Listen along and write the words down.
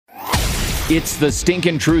It's the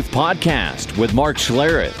Stinkin' Truth Podcast with Mark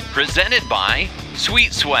Schlereth, presented by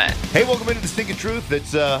Sweet Sweat. Hey, welcome into the Stinkin' Truth.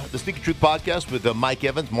 It's the Stinkin' Truth Podcast with Mike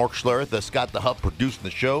Evans, Mark Schlereth, Scott the Huff producing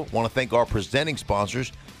the show. Want to thank our presenting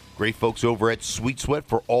sponsors, great folks over at Sweet Sweat,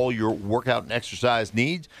 for all your workout and exercise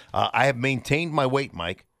needs. I have maintained my weight,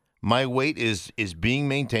 Mike. My weight is being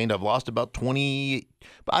maintained. I've lost about 20.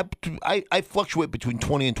 I fluctuate between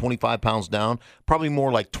 20 and 25 pounds down. Probably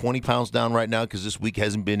more like 20 pounds down right now because this week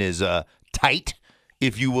hasn't been as tight,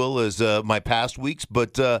 if you will, as my past weeks.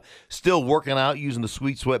 But still working out using the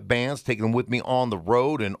Sweet Sweat bands, taking them with me on the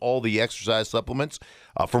road and all the exercise supplements.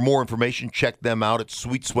 For more information, check them out at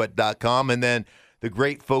sweetsweat.com. And then the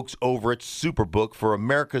great folks over at Superbook for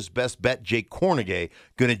America's Best Bet, Jay Kornegay,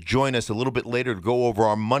 going to join us a little bit later to go over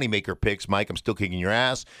our moneymaker picks. Mike, I'm still kicking your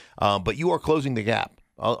ass, but you are closing the gap.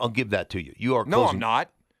 I'll give that to you. You are closing. No,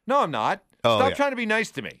 I'm not. Oh, Stop yeah. trying to be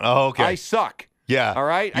nice to me. Oh, okay. I suck. Yeah. All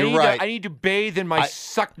right? You're right. I need to bathe in my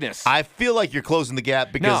suckness. I feel like you're closing the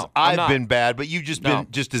gap because No, I'm I've not. been bad, but you've just been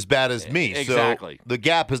just as bad as me. Exactly. So the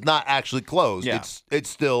gap has not actually closed. Yeah. It's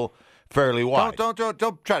still fairly wide. Don't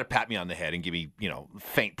try to pat me on the head and give me,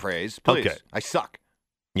 faint praise. Please. Okay. I suck.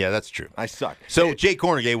 Yeah, that's true. I suck. So Jay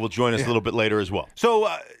Kornegay will join us a little bit later as well.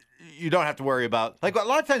 So you don't have to worry about, like, a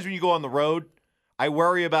lot of times when you go on the road, I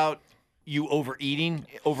worry about you overeating,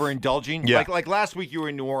 overindulging. Yeah. Like last week you were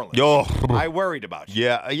in New Orleans. Oh. I worried about you.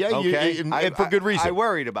 Yeah, Okay. and for good reason. I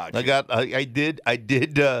worried about you.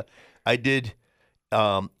 I did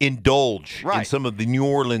indulge in Right. some of the New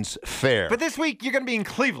Orleans fare. But this week you're going to be in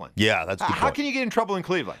Cleveland. Yeah, that's a good How point. can you get in trouble in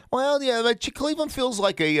Cleveland? Well, yeah, like Cleveland feels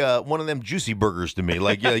like a one of them juicy burgers to me,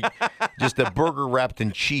 like just a burger wrapped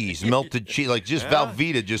in cheese, melted cheese, like just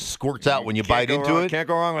Velveeta just squirts out when you bite into it. Can't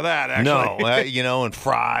go wrong with that, actually. No, and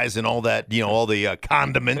fries and all that, all the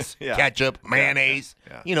condiments, Yeah. ketchup, mayonnaise,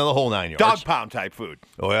 Yeah. the whole 9 yards. Dog pound type food.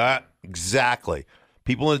 Oh yeah, exactly.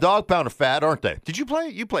 People in the dog pound are fat, aren't they? Did you play?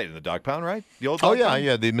 You played in the dog pound, right? The old Oh dog yeah, pound?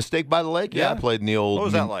 yeah. The Mistake by the Lake. Yeah, Yeah? I played in the old What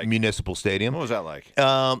was that like? municipal stadium. What was that like?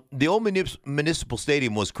 The old municipal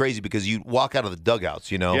stadium was crazy because you'd walk out of the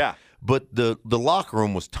dugouts, Yeah. But the locker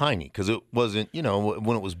room was tiny because it wasn't,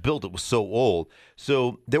 when it was built, it was so old.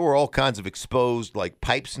 So there were all kinds of exposed, like,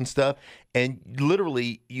 pipes and stuff. And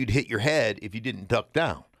literally, you'd hit your head if you didn't duck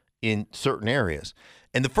down in certain areas.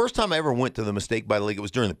 And the first time I ever went to the Mistake by the Lake, it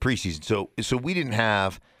was during the preseason. So we didn't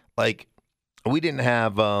have,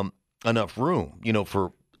 enough room,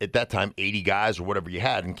 for, at that time, 80 guys or whatever you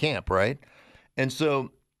had in camp, right? And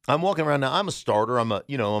so I'm walking around now. I'm a starter. I'm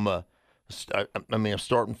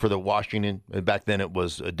starting for the Washington. Back then it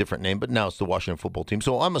was a different name, but now it's the Washington football team.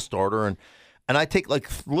 So I'm a starter, and I take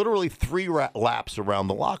literally 3 laps around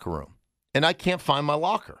the locker room, and I can't find my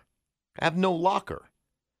locker. I have no locker.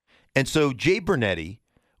 And so Jay Bernetti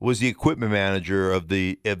was the equipment manager of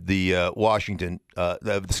the Washington of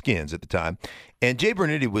the Skins at the time, and Jay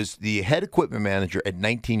Bernetti was the head equipment manager at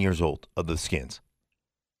 19 years old of the Skins.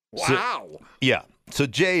 Wow. Yeah. So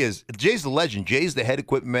Jay's the legend. Jay's the head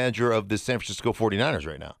equipment manager of the San Francisco 49ers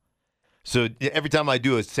right now. So every time I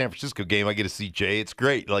do a San Francisco game, I get to see Jay. It's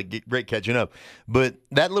great, great catching up. But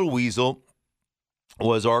that little weasel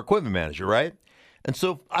was our equipment manager, right? And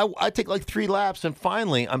so I take 3 laps, and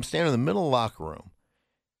finally I'm standing in the middle of the locker room,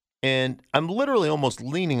 and I'm literally almost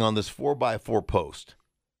leaning on this 4x4 post.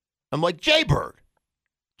 I'm like, Jayberg.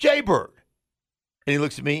 And he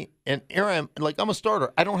looks at me, and here I am, like, I'm a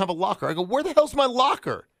starter. I don't have a locker. I go, where the hell's my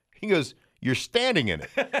locker? He goes, you're standing in it.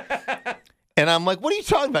 And I'm like, what are you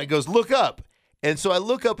talking about? He goes, look up. And so I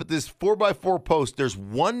look up at this 4x4 post. There's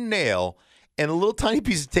one nail and a little tiny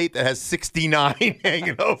piece of tape that has 69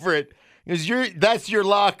 hanging over it. He goes, that's your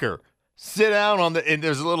locker. Sit down and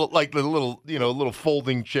there's a little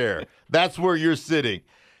folding chair. That's where you're sitting.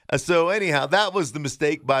 So anyhow, that was the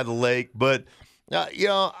Mistake by the Lake. But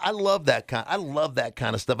I love that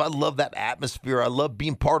kind of stuff. I love that atmosphere. I love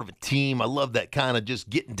being part of a team. I love that kind of just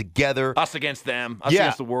getting together. Us against them. Us Yeah.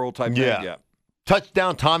 against the world type thing. Yeah.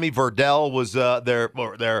 Touchdown Tommy Verdell was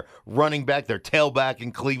their running back, their tailback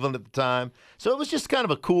in Cleveland at the time. So it was just kind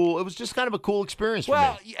of a cool experience for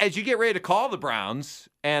Well, me. as you get ready to call the Browns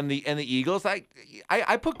and the Eagles,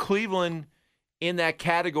 I put Cleveland in that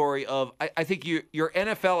category of I think your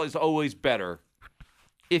NFL is always better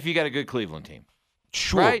if you got a good Cleveland team.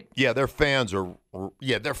 Sure. Right? Yeah, their fans are.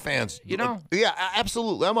 Yeah, their fans. Yeah,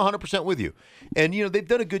 absolutely. I'm 100% with you. And they've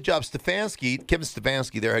done a good job. Kevin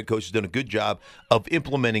Stefanski, their head coach, has done a good job of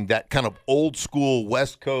implementing that kind of old school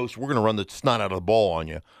West Coast. We're going to run the snot out of the ball on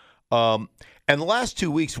you. And the last 2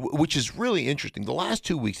 weeks, which is really interesting. The last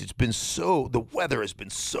 2 weeks, the weather has been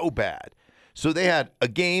so bad. So they had a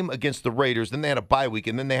game against the Raiders, then they had a bye week,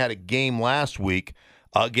 and then they had a game last week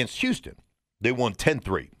against Houston. They won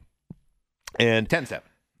 10-3. And 10-7.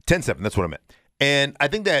 10-7, that's what I meant. And I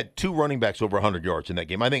think they had 2 running backs over 100 yards in that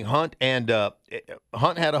game. I think Hunt had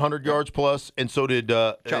 100 yards plus, and so did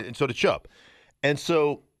Chubb. And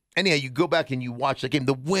so anyhow, you go back and you watch that game.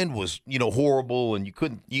 The wind was, horrible, and you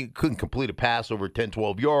couldn't complete a pass over 10,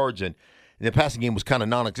 12 yards, and the passing game was kind of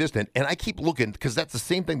non-existent. And I keep looking because that's the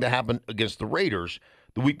same thing that happened against the Raiders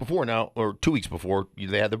the week before now, or 2 weeks before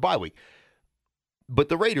they had their bye week. But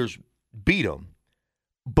the Raiders beat them.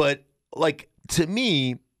 But to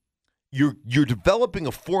me, you're developing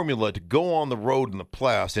a formula to go on the road in the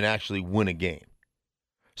playoffs and actually win a game.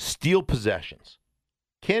 Steal possessions.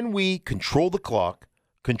 Can we control the clock?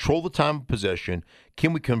 Control the time of possession?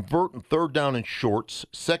 Can we convert in third down and shorts,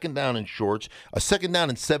 second down and shorts, a second down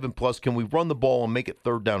and 7+? Can we run the ball and make it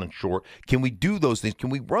third down and short? Can we do those things?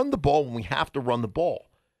 Can we run the ball when we have to run the ball?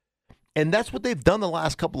 And that's what they've done the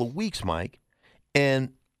last couple of weeks, Mike. And,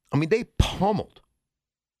 they pummeled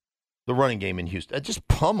the running game in Houston. Just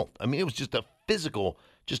pummeled. It was just a physical,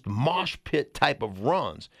 just mosh pit type of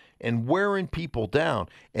runs and wearing people down.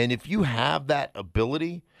 And if you have that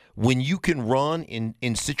ability, when you can run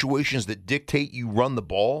in situations that dictate you run the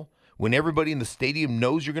ball, when everybody in the stadium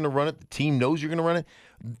knows you're going to run it, the team knows you're going to run it,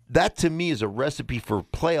 that to me is a recipe for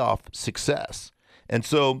playoff success. And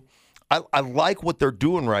so I like what they're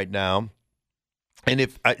doing right now. And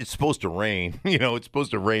if it's supposed to rain, it's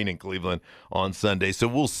supposed to rain in Cleveland on Sunday, so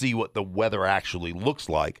we'll see what the weather actually looks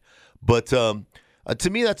like. But to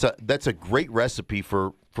me, that's a great recipe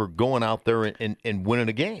for going out there and winning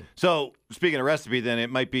a game. So speaking of recipe, then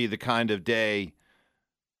it might be the kind of day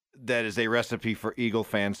that is a recipe for Eagle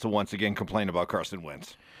fans to once again complain about Carson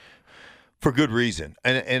Wentz. For good reason.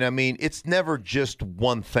 And it's never just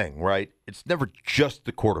one thing, right? It's never just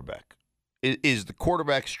the quarterback. Is the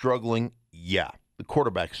quarterback struggling? Yeah. The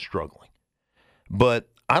quarterback's struggling. But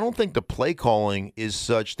I don't think the play calling is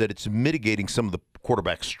such that it's mitigating some of the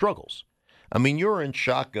quarterback's struggles. You're in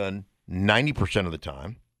shotgun 90% of the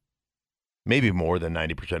time, maybe more than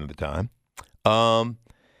 90% of the time.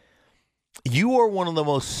 You are one of the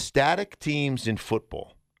most static teams in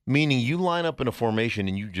football, meaning you line up in a formation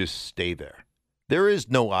and you just stay there. There is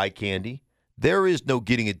no eye candy. There is no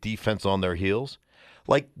getting a defense on their heels.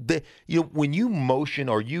 When you motion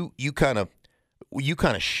or you kind of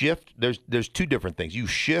shift, there's 2 different things. You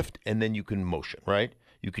shift and then you can motion, right?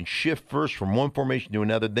 You can shift first from one formation to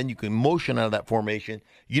another, then you can motion out of that formation.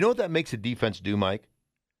 You know what that makes a defense do, Mike?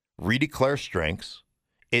 Redeclare strengths.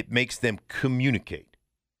 It makes them communicate.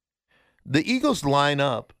 The Eagles line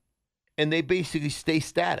up and they basically stay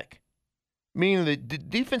static, meaning the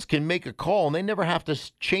defense can make a call and they never have to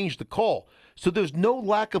change the call. So there's no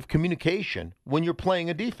lack of communication when you're playing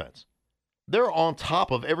a defense. They're on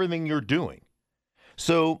top of everything you're doing.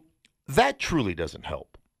 So that truly doesn't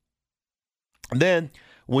help. And then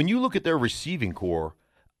when you look at their receiving core,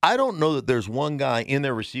 I don't know that there's one guy in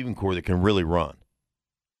their receiving core that can really run.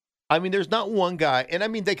 There's not one guy,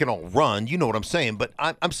 and they can all run, you know what I'm saying, but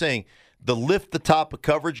I'm saying the lift the top of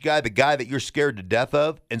coverage guy, the guy that you're scared to death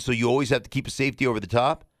of, and so you always have to keep a safety over the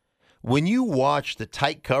top. When you watch the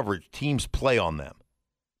tight coverage teams play on them,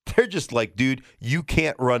 they're just like, dude, you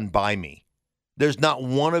can't run by me. There's not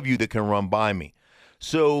one of you that can run by me.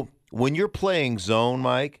 So when you're playing zone,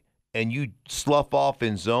 Mike, and you slough off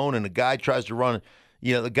in zone and the guy tries to run,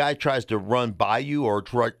 by you or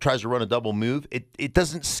tries to run a double move, it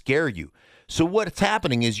doesn't scare you. So what's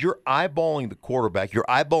happening is you're eyeballing the quarterback, you're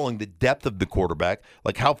eyeballing the depth of the quarterback,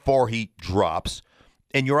 like how far he drops,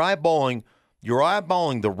 and you're eyeballing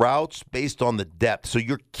the routes based on the depth. So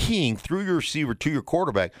you're keying through your receiver to your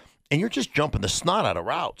quarterback, and you're just jumping the snot out of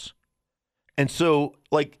routes. And so,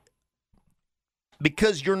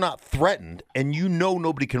 because you're not threatened and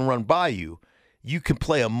nobody can run by you, you can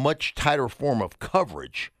play a much tighter form of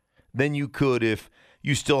coverage than you could if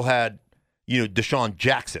you still had, Deshaun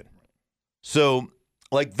Jackson. So,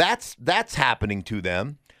 that's happening to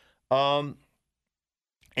them.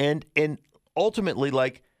 And ultimately,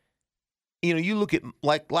 you look at,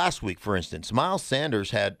 last week, for instance, Miles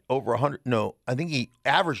Sanders had over 100, I think he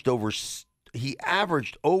averaged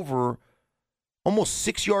over almost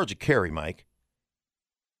 6 yards a carry, Mike.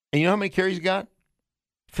 And you know how many carries he got?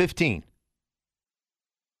 15.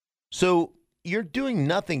 So you're doing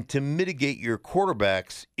nothing to mitigate your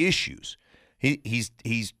quarterback's issues. He's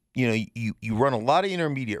you run a lot of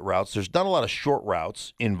intermediate routes. There's not a lot of short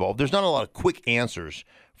routes involved. There's not a lot of quick answers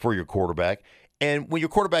for your quarterback. And when your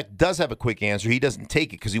quarterback does have a quick answer, he doesn't take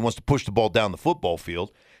it because he wants to push the ball down the football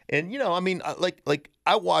field. And,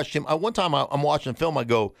 I watched him. One time I'm watching film, I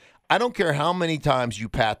go, I don't care how many times you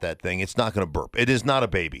pat that thing, it's not going to burp. It is not a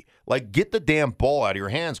baby. Like, get the damn ball out of your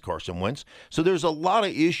hands, Carson Wentz. So there's a lot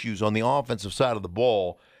of issues on the offensive side of the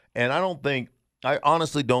ball, and I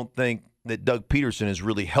honestly don't think that Doug Peterson is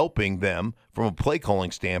really helping them from a play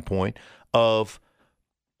calling standpoint of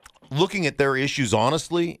looking at their issues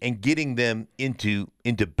honestly and getting them into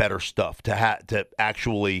better stuff to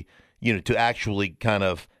actually kind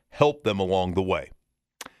of help them along the way.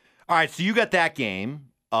 All right, so you got that game.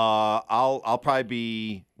 I'll probably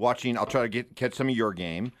be watching. I'll try to catch some of your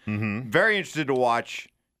game. Mm-hmm. Very interested to watch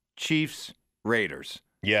Chiefs Raiders.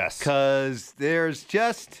 Yes, because there's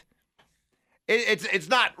just it's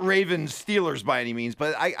not Ravens Steelers by any means,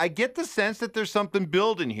 but I get the sense that there's something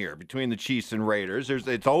building here between the Chiefs and Raiders.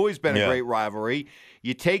 It's always been a great rivalry.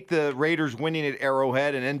 You take the Raiders winning at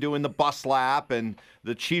Arrowhead and then doing the bus lap, and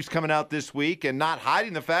the Chiefs coming out this week and not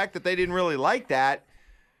hiding the fact that they didn't really like that.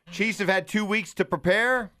 Chiefs have had 2 weeks to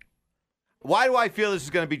prepare. Why do I feel this is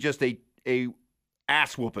going to be just a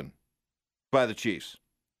ass whooping by the Chiefs?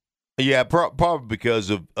 Yeah, probably because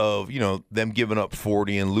of them giving up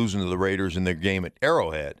 40 and losing to the Raiders in their game at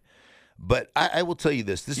Arrowhead. But I will tell you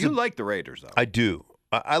this. You like the Raiders, though. I do.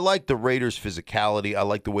 I like the Raiders' physicality. I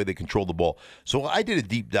like the way they control the ball. So I did a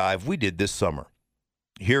deep dive. We did this summer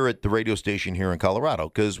here at the radio station here in Colorado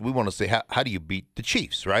because we want to say, how do you beat the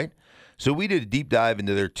Chiefs, right? So we did a deep dive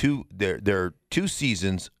into their two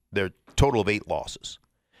seasons, their total of 8 losses.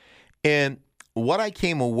 And what I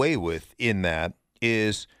came away with in that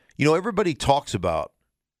is, everybody talks about,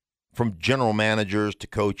 from general managers to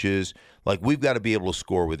coaches, like we've got to be able to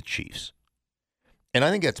score with the Chiefs. And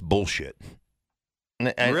I think that's bullshit.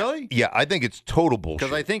 Really? Yeah, I think it's total bullshit.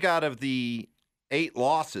 Because I think out of the 8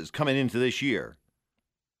 losses coming into this year,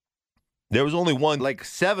 there was only one. Like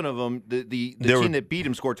 7 of them, the team that beat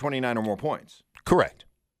him scored 29 or more points. Correct.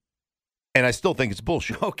 And I still think it's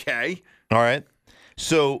bullshit. Okay. All right.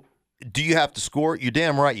 So do you have to score? You're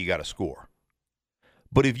damn right you got to score.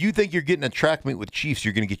 But if you think you're getting a track meet with Chiefs,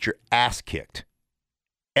 you're going to get your ass kicked.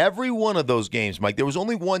 Every one of those games, Mike, there was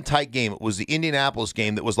only one tight game. It was the Indianapolis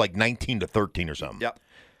game that was like 19-13 or something. Yep.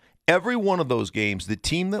 Every one of those games, the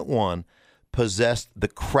team that won possessed the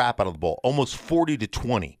crap out of the ball, almost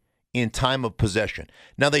 40-20 in time of possession.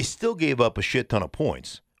 Now, they still gave up a shit ton of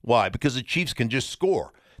points. Why? Because the Chiefs can just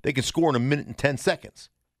score. They can score in 1 minute and 10 seconds.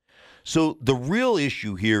 So the real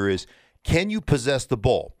issue here is, can you possess the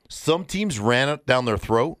ball? Some teams ran it down their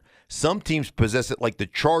throat. Some teams possess it like the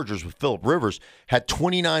Chargers with Phillip Rivers, had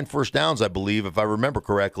 29 first downs, I believe, if I remember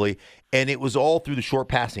correctly, and it was all through the short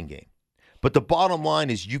passing game. But the bottom line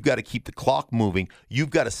is you've got to keep the clock moving.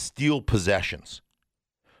 You've got to steal possessions.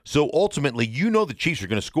 So ultimately, the Chiefs are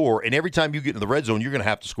going to score, and every time you get into the red zone, you're going to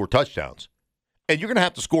have to score touchdowns. And you're going to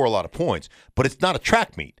have to score a lot of points, but it's not a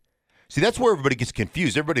track meet. See, that's where everybody gets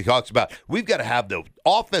confused. Everybody talks about, we've got to have the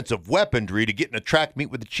offensive weaponry to get in a track meet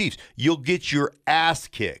with the Chiefs. You'll get your ass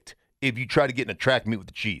kicked if you try to get in a track meet with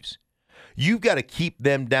the Chiefs. You've got to keep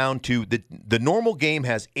them down to, the normal game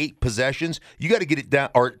has 8 possessions. You got to get it down,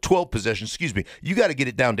 or 12 possessions, excuse me. You got to get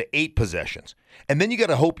it down to 8 possessions. And then you got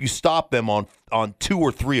to hope you stop them on 2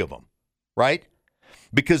 or 3 of them, right?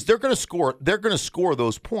 Because they're going to score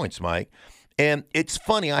those points, Mike. And it's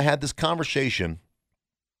funny, I had this conversation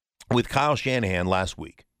with Kyle Shanahan last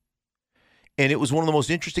week. And it was one of the most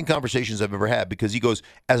interesting conversations I've ever had because he goes,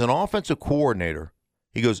 as an offensive coordinator,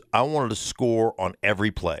 he goes, I wanted to score on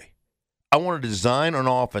every play. I wanted to design an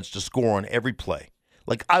offense to score on every play.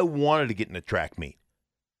 Like, I wanted to get in a track meet.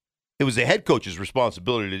 It was the head coach's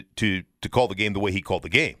responsibility to call the game the way he called the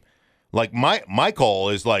game. Like, my call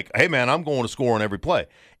is like, hey, man, I'm going to score on every play.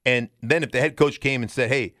 And then if the head coach came and said,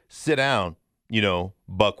 hey, sit down,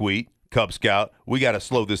 buckwheat, Cub Scout, we got to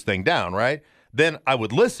slow this thing down, right? Then I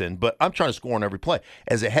would listen, but I'm trying to score on every play.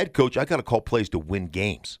 As a head coach, I got to call plays to win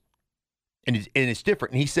games. And it's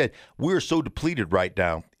different. And he said, we're so depleted right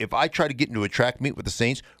now. If I try to get into a track meet with the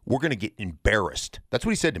Saints, we're going to get embarrassed. That's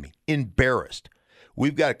what he said to me, embarrassed.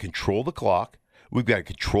 We've got to control the clock. We've got to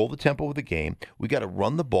control the tempo of the game. We've got to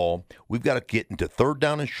run the ball. We've got to get into 3rd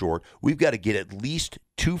down and short. We've got to get at least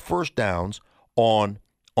 2 first downs on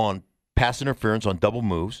pass interference, on double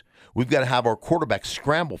moves. We've got to have our quarterback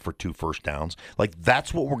scramble for 2 first downs. Like,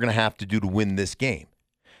 that's what we're going to have to do to win this game.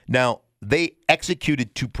 Now, they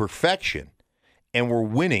executed to perfection and were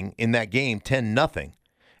winning in that game 10-0.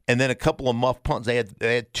 And then a couple of muffed punts. They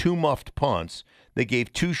had 2 muffed punts. They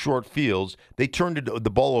gave 2 short fields. They turned the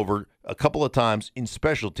ball over a couple of times in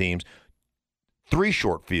special teams, 3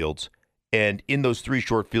 short fields. And in those 3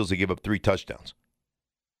 short fields, they gave up 3 touchdowns.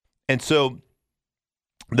 And so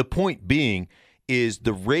the point being is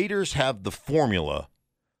the Raiders have the formula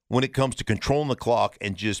when it comes to controlling the clock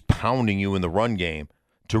and just pounding you in the run game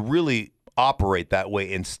to really operate that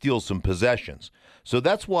way and steal some possessions. So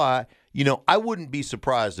that's why, I wouldn't be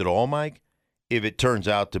surprised at all, Mike, if it turns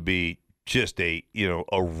out to be just a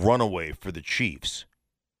runaway for the Chiefs.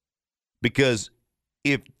 Because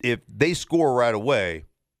if they score right away,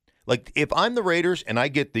 like if I'm the Raiders and I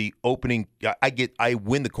get the opening, I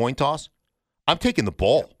win the coin toss, I'm taking the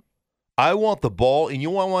ball. I want the ball, and you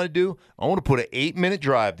know what I want to do? I want to put an 8-minute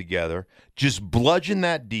drive together, just bludgeon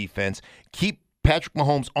that defense, keep Patrick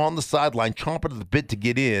Mahomes on the sideline, chomping at the bit to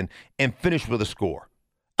get in, and finish with a score.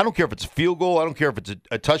 I don't care if it's a field goal. I don't care if it's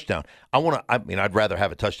a touchdown. I'd rather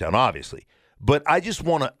have a touchdown, obviously. But I just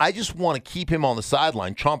want to keep him on the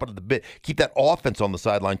sideline, chomping at the bit. Keep that offense on the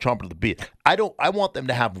sideline, chomping at the bit. I want them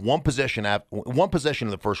to have one possession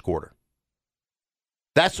in the first quarter.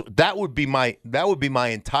 That would be my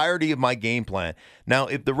entirety of my game plan. Now,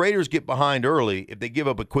 if the Raiders get behind early, if they give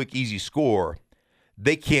up a quick, easy score,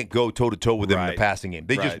 they can't go toe-to-toe with them in the passing game.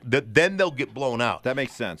 Then they'll get blown out. That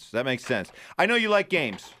makes sense. I know you like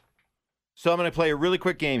games, so I'm going to play a really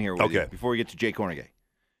quick game here with you before we get to Jay Kornegay.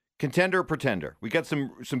 Contender or pretender? We got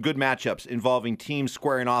some good matchups involving teams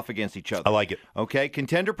squaring off against each other. I like it. Okay,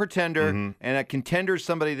 contender, pretender, and a contender is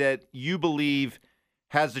somebody that you believe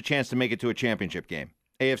has the chance to make it to a championship game,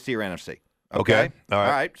 AFC or NFC. Okay. All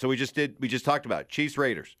right. So we just talked about it. Chiefs,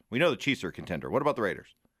 Raiders. We know the Chiefs are a contender. What about the Raiders?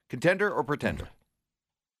 Contender or pretender?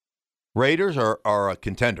 Raiders are a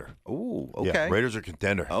contender. Ooh, okay. Yeah, Raiders are a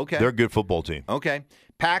contender. Okay. They're a good football team. Okay.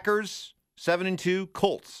 Packers 7-2,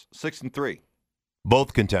 Colts 6-3.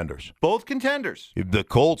 Both contenders. Both contenders. The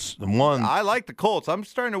Colts won. I like the Colts. I'm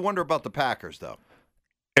starting to wonder about the Packers, though.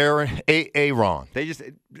 Aaron.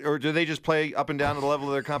 Do they just play up and down to the level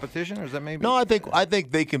of their competition, or is that maybe? No, I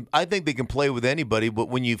think they can play with anybody, but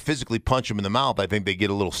when you physically punch them in the mouth, I think they get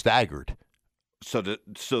a little staggered.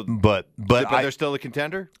 But they're still a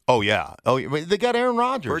contender? Oh yeah. They got Aaron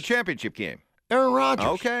Rodgers for a championship game. Aaron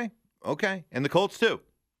Rodgers. Okay. And the Colts too.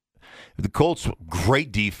 The Colts,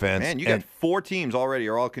 great defense. Man, you got 4 teams already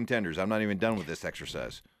are all contenders. I'm not even done with this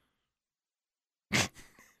exercise. Okay.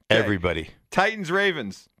 Everybody. Titans,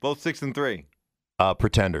 Ravens, both 6-3.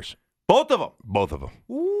 Pretenders. Both of them. Both of them.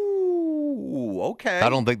 Ooh, okay. I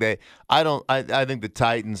think the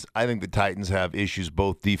Titans. I think the Titans have issues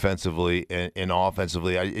both defensively and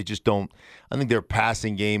offensively. I think their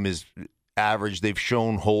passing game is average. They've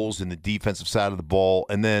shown holes in the defensive side of the ball,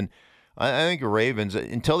 and then I think the Ravens,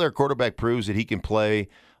 until their quarterback proves that he can play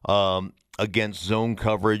against zone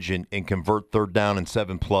coverage and convert 3rd down and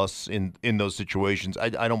 7+ in those situations,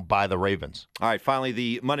 I don't buy the Ravens. All right, finally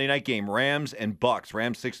the Monday night game: Rams and Bucks.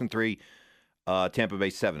 Rams 6-3, Tampa Bay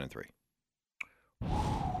 7-3.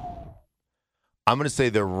 I'm going to say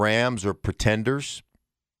the Rams are pretenders.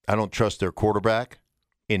 I don't trust their quarterback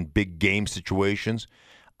in big game situations.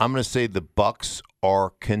 I'm going to say the Bucks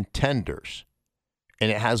are contenders.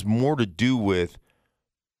 And it has more to do with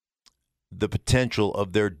the potential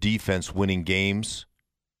of their defense winning games.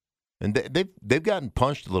 And they've gotten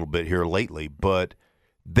punched a little bit here lately, but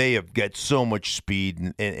they have got so much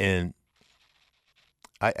speed, and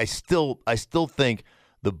I still think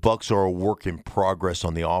the Bucks are a work in progress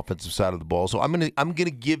on the offensive side of the ball. So I'm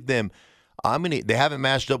gonna give them. They haven't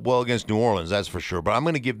matched up well against New Orleans, that's for sure. But I'm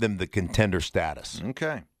gonna give them the contender status.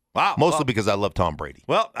 Okay. Wow. Mostly because I love Tom Brady.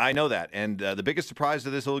 Well, I know that. And the biggest surprise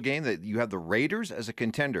of this little game, that you have the Raiders as a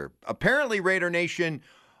contender. Apparently, Raider Nation,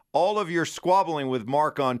 all of your squabbling with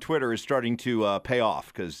Mark on Twitter is starting to pay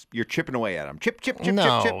off because you're chipping away at him. Chip.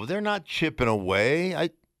 No, they're not chipping away.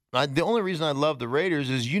 The only reason I love the Raiders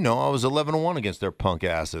is, I was 11-1 against their punk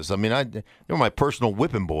asses. I mean, they were my personal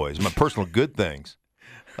whipping boys, my personal good things.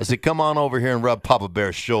 I said, come on over here and rub Papa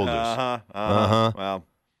Bear's shoulders. Well,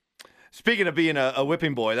 speaking of being a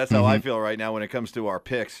whipping boy, that's how I feel right now when it comes to our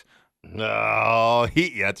picks. No,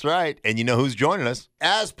 that's right. And you know who's joining us?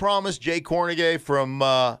 As promised, Jay Kornegay from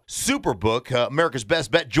Superbook, America's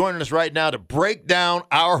Best Bet, joining us right now to break down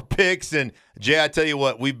our picks. And Jay, I tell you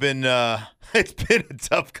what, we've been it's been a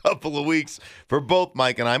tough couple of weeks for both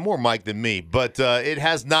Mike and I, more Mike than me, but it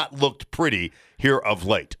has not looked pretty here of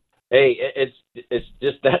late. Hey, it's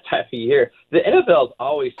just that type of year. The NFL is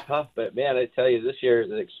always tough, but man, I tell you, this year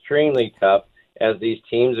is extremely tough as these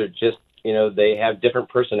teams are just, they have different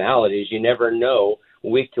personalities. You never know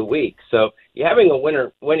week to week. So having a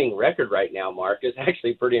winning record right now, Mark, is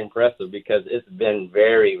actually pretty impressive because it's been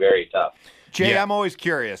very, very tough. Jay, I'm always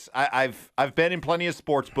curious. I've been in plenty of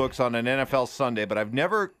sports books on an NFL Sunday, but I've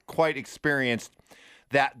never quite experienced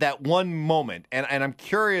that one moment. And I'm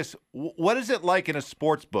curious, what is it like in a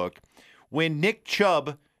sports book when Nick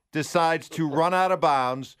Chubb decides to run out of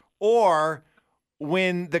bounds, or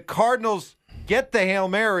when the Cardinals get the Hail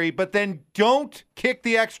Mary, but then don't kick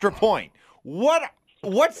the extra point?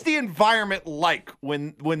 What's the environment like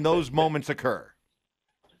when those moments occur?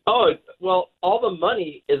 Oh, well, all the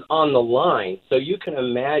money is on the line, so you can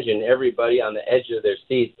imagine everybody on the edge of their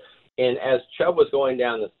seats. And as Chubb was going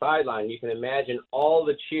down the sideline, you can imagine all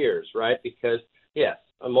the cheers, right? Because, yes,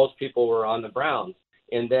 most people were on the Browns.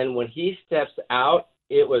 And then when he steps out,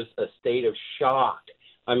 it was a state of shock.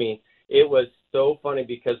 I mean, it was so funny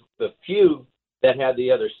because the few that had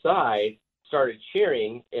the other side started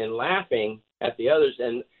cheering and laughing at the others.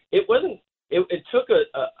 And it wasn't – it took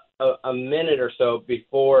a minute or so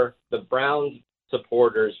before the Browns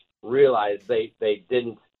supporters realized they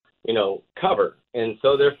didn't, cover. And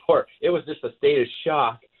so, therefore, it was just a state of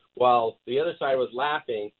shock while the other side was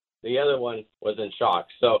laughing. The other one was in shock.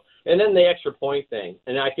 So, and then the extra point thing.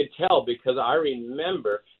 And I could tell because I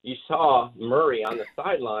remember you saw Murray on the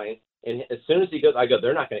sideline, and as soon as he goes, I go,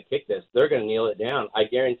 they're not going to kick this. They're going to kneel it down. I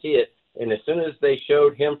guarantee it. And as soon as they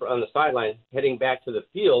showed him on the sideline heading back to the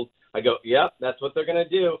field, I go, yep, that's what they're going to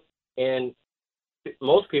do. And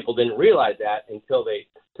most people didn't realize that until they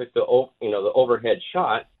took the overhead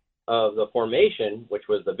shot of the formation, which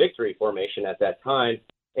was the victory formation at that time.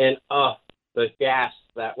 And the gasp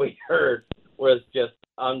that we heard was just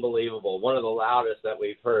unbelievable. One of the loudest that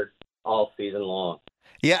we've heard all season long.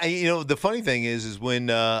 Yeah, the funny thing is when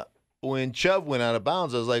Chubb went out of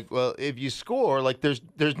bounds, I was like, well, if you score, like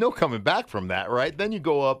there's no coming back from that, right? Then you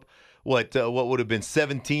go up what would have been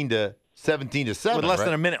 17 to 7 with less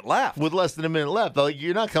than a minute left. With less than a minute left, like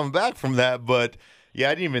you're not coming back from that. But yeah,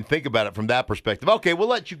 I didn't even think about it from that perspective. Okay, we'll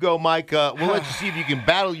let you go, Mike. We'll let you see if you can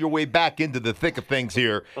battle your way back into the thick of things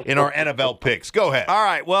here in our NFL picks. Go ahead. All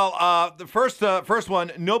right. Well, the first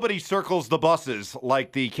one, nobody circles the buses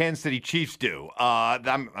like the Kansas City Chiefs do.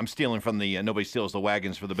 I'm stealing from the nobody steals the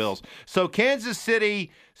wagons for the Bills. So Kansas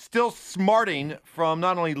City still smarting from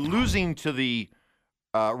not only losing to the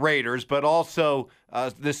Raiders, but also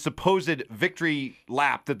this supposed victory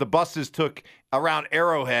lap that the buses took around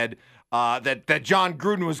Arrowhead that John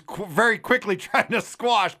Gruden was very quickly trying to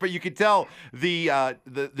squash, but you could tell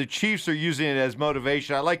the Chiefs are using it as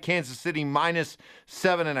motivation. I like Kansas City minus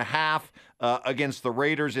 7.5 against the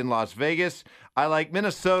Raiders in Las Vegas. I like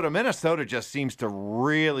Minnesota. Minnesota just seems to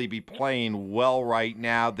really be playing well right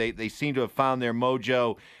now. They seem to have found their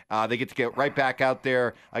mojo. They get to get right back out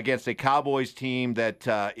there against a Cowboys team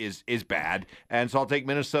that is bad. And so I'll take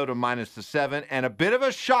Minnesota minus the 7. And a bit of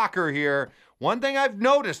a shocker here. One thing I've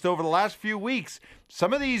noticed over the last few weeks,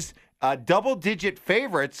 some of these double-digit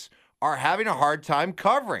favorites are having a hard time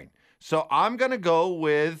covering. So I'm going to go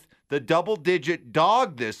with the double-digit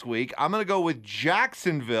dog this week. I'm going to go with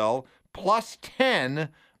Jacksonville plus 10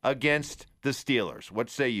 against the Steelers.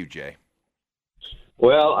 What say you, Jay?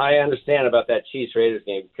 Well, I understand about that Chiefs-Raiders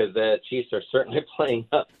game because the Chiefs are certainly playing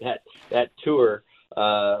up that tour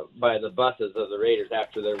by the buses of the Raiders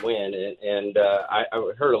after their win. And I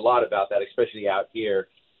heard a lot about that, especially out here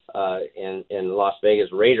in Las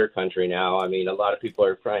Vegas Raider country now. I mean, a lot of people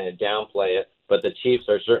are trying to downplay it, but the Chiefs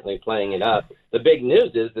are certainly playing it up. The big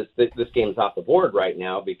news is this game's off the board right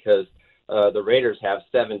now because the Raiders have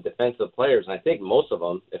 7 defensive players, and I think most of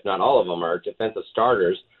them, if not all of them, are defensive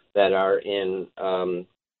starters that are in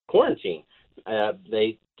quarantine.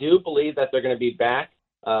 They do believe that they're going to be back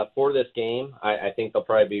for this game. I think they'll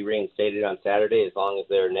probably be reinstated on Saturday as long as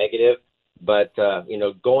they're negative. But,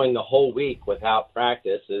 going the whole week without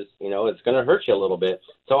practice is, it's going to hurt you a little bit.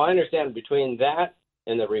 So I understand between that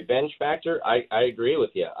and the revenge factor, I agree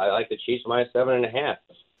with you. I like the Chiefs minus 7.5.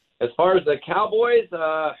 As far as the Cowboys,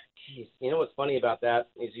 what's funny about that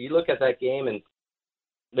is you look at that game and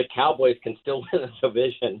the Cowboys can still win the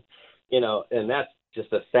division, and that's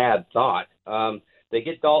just a sad thought. They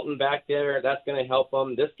get Dalton back there. That's going to help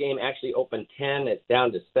them. This game actually opened 10. It's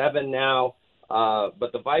down to 7 now.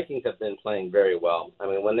 But the Vikings have been playing very well. I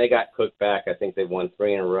mean, when they got Cook back, I think they've won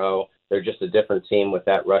 3 in a row. They're just a different team with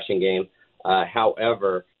that rushing game.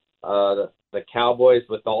 However, the Cowboys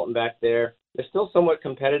with Dalton back there, they're still somewhat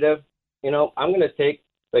competitive. I'm going to take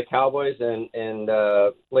the Cowboys and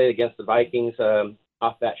play against the Vikings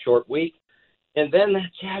off that short week. And then the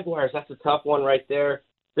Jaguars, that's a tough one right there.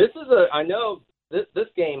 I know this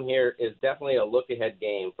game here is definitely a look-ahead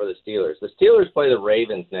game for the Steelers. The Steelers play the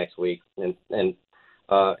Ravens next week and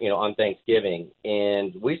on Thanksgiving.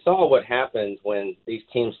 And we saw what happens when these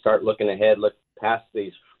teams start looking ahead, look past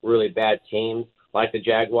these really bad teams like the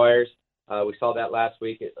Jaguars. We saw that last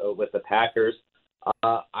week with the Packers.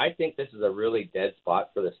 I think this is a really dead spot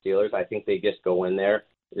for the Steelers. I think they just go in there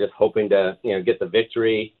just hoping to get the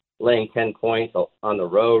victory. Laying 10 points on the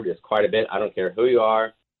road is quite a bit. I don't care who you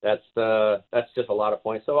are. that's just a lot of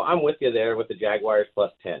points. So I'm with you there with the Jaguars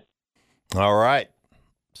plus 10. All right.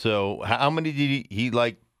 So how many did he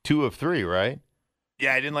like? 2 of 3, right?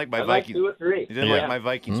 Yeah, I didn't like my I like Vikings. 2 or 3. He didn't like my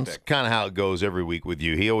Vikings That's pick. kind of how it goes every week with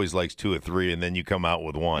you. He always likes 2 or 3, and then you come out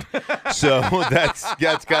with 1. So that's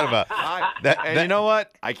kind of And you know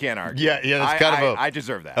what? I can't argue. Yeah, that's kind of I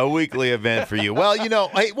deserve that. a weekly event for you. Well,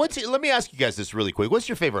 hey, let me ask you guys this really quick. What's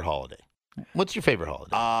your favorite holiday? What's your favorite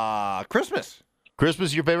holiday? Christmas. Christmas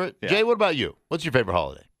is your favorite? Yeah. Jay, what about you? What's your favorite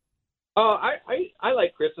holiday? Oh, I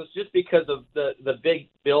like Christmas just because of the big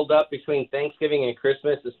build up between Thanksgiving and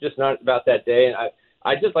Christmas. It's just not about that day, and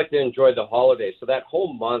I just like to enjoy the holidays. So that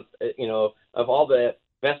whole month, of all the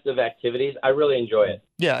festive activities, I really enjoy it.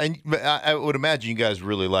 Yeah, and I would imagine you guys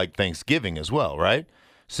really like Thanksgiving as well, right?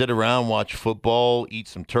 Sit around, watch football, eat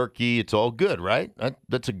some turkey. It's all good, right?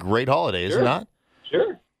 That's a great holiday, is it Sure. not?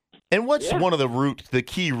 Sure. And what's one of the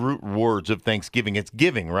key root words of Thanksgiving? It's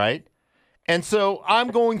giving, right? And so I'm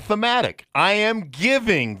going thematic. I am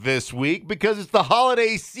giving this week because it's the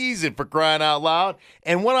holiday season, for crying out loud.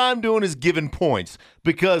 And what I'm doing is giving points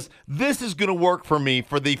because this is going to work for me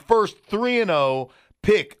for the first 3-0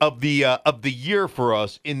 pick of the year for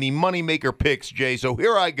us in the Moneymaker picks, Jay. So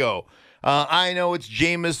here I go. I know it's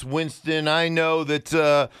Jameis Winston. I know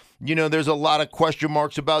that, there's a lot of question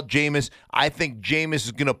marks about Jameis. I think Jameis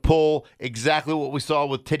is going to pull exactly what we saw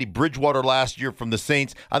with Teddy Bridgewater last year from the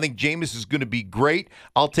Saints. I think Jameis is going to be great.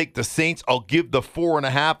 I'll take the Saints. I'll give the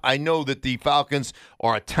 4.5. I know that the Falcons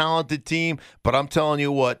are a talented team, but I'm telling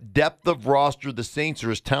you what, depth of roster, the Saints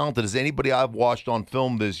are as talented as anybody I've watched on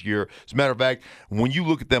film this year. As a matter of fact, when you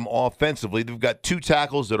look at them offensively, they've got 2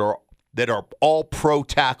 tackles that are all pro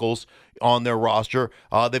tackles on their roster.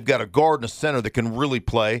 They've got a guard and a center that can really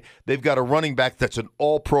play. They've got a running back that's an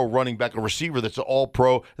all-pro running back, a receiver that's an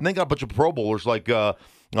all-pro, and they got a bunch of Pro Bowlers like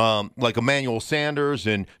Emmanuel Sanders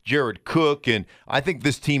and Jared Cook. And I think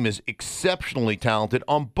this team is exceptionally talented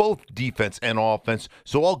on both defense and offense.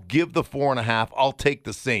 So I'll give the 4.5. I'll take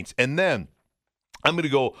the Saints. And then I'm going to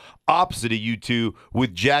go opposite of you two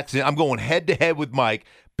with Jackson. I'm going head-to-head with Mike.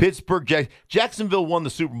 Jacksonville won the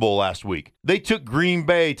Super Bowl last week. They took Green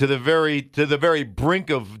Bay to the very brink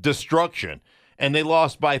of destruction, and they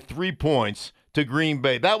lost by 3 points to Green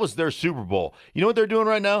Bay. That was their Super Bowl. You know what they're doing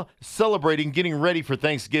right now? Celebrating, getting ready for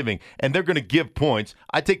Thanksgiving, and they're going to give points.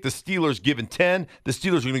 I take the Steelers giving 10. The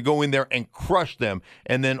Steelers are going to go in there and crush them,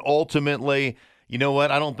 and then ultimately, you know what?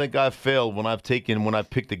 I don't think I've failed when I've picked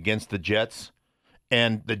against the Jets.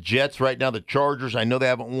 And the Jets right now, the Chargers, I know they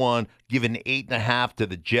haven't won, giving 8.5 to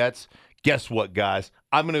the Jets. Guess what, guys?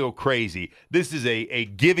 I'm going to go crazy. This is a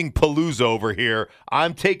giving palooza over here.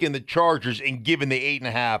 I'm taking the Chargers and giving the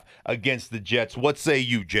 8.5 against the Jets. What say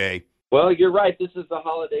you, Jay? Well, you're right. This is the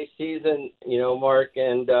holiday season, Mark,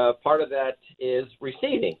 and part of that is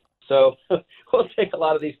receiving. So we'll take a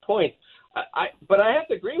lot of these points. But I have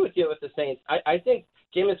to agree with you with the Saints. I think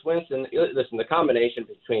Jameis Winston, listen, the combination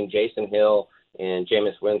between Jason Hill and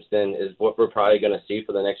Jameis Winston is what we're probably going to see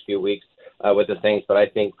for the next few weeks with the Saints. But I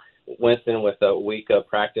think Winston, with a week of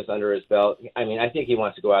practice under his belt, I think he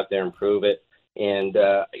wants to go out there and prove it. And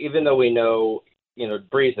even though we know,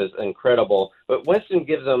 Breeze is incredible, but Winston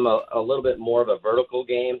gives them a little bit more of a vertical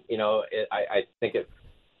game. I think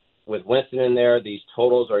with Winston in there, these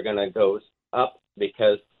totals are going to go up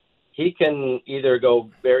because he can either go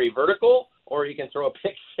very vertical or he can throw a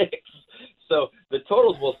pick six. So the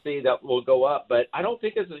totals we'll see that will go up, but I don't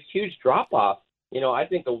think it's a huge drop-off. I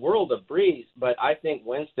think the world of Breeze, but I think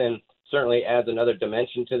Winston certainly adds another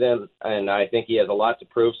dimension to them, and I think he has a lot to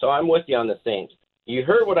prove. So I'm with you on the Saints. You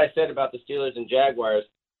heard what I said about the Steelers and Jaguars.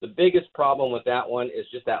 The biggest problem with that one is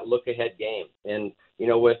just that look-ahead game. And,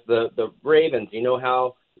 with the Ravens,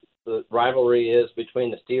 how the rivalry is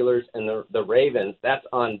between the Steelers and the Ravens. That's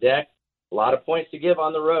on deck. A lot of points to give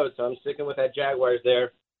on the road, so I'm sticking with that Jaguars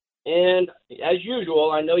there. And as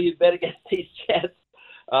usual, I know you bet against these Jets.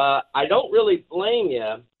 I don't really blame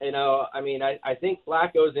you. I think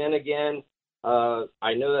Flacco's in again.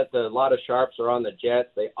 I know that a lot of sharps are on the Jets.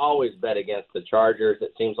 They always bet against the Chargers,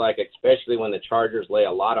 it seems like, especially when the Chargers lay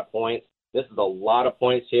a lot of points. This is a lot of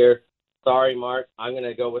points here. Sorry, Mark. I'm going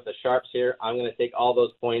to go with the sharps here. I'm going to take all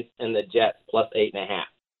those points in the Jets plus 8.5.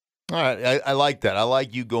 All right, I like that. I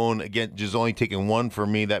like you going again, just only taking 1 for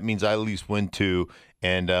me. That means I at least win 2,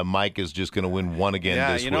 and Mike is just going to win 1 again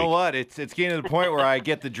this week. Yeah, you know what? It's getting to the point where I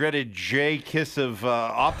get the dreaded Jay kiss of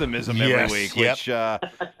optimism every week. Yep.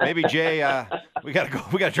 Which maybe Jay, we got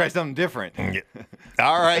to try something different.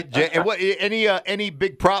 All right, Jay. And what any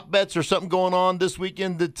big prop bets or something going on this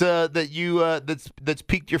weekend that's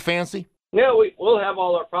piqued your fancy? No, we'll have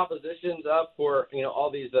all our propositions up for, all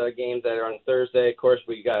these games that are on Thursday. Of course,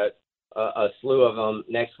 we got a slew of them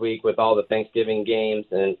next week with all the Thanksgiving games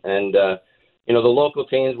and the local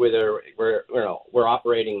teams, whether we're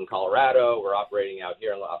operating in Colorado, we're operating out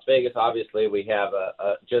here in Las Vegas. Obviously, we have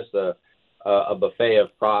just a buffet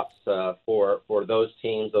of props for those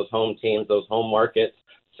teams, those home markets.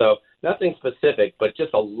 So nothing specific, but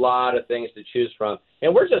just a lot of things to choose from.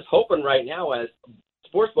 And we're just hoping right now as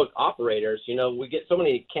sportsbook operators, we get so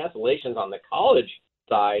many cancellations on the college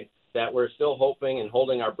side that we're still hoping and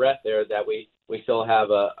holding our breath there that we still have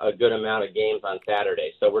a good amount of games on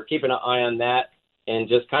Saturday. So we're keeping an eye on that and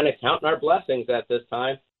just kind of counting our blessings at this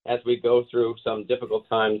time as we go through some difficult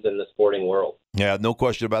times in the sporting world. Yeah, no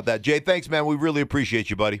question about that. Jay, thanks, man. We really appreciate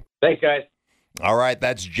you, buddy. Thanks, guys. All right,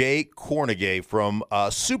 that's Jay Kornegay from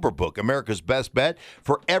Superbook, America's Best Bet.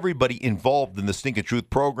 For everybody involved in the Stinkin' Truth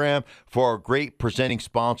program, for our great presenting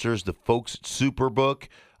sponsors, the folks at Superbook,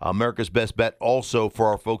 America's Best Bet, also for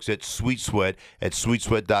our folks at Sweet Sweat at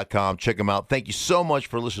sweetsweat.com. Check them out. Thank you so much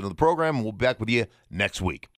for listening to the program, and we'll be back with you next week.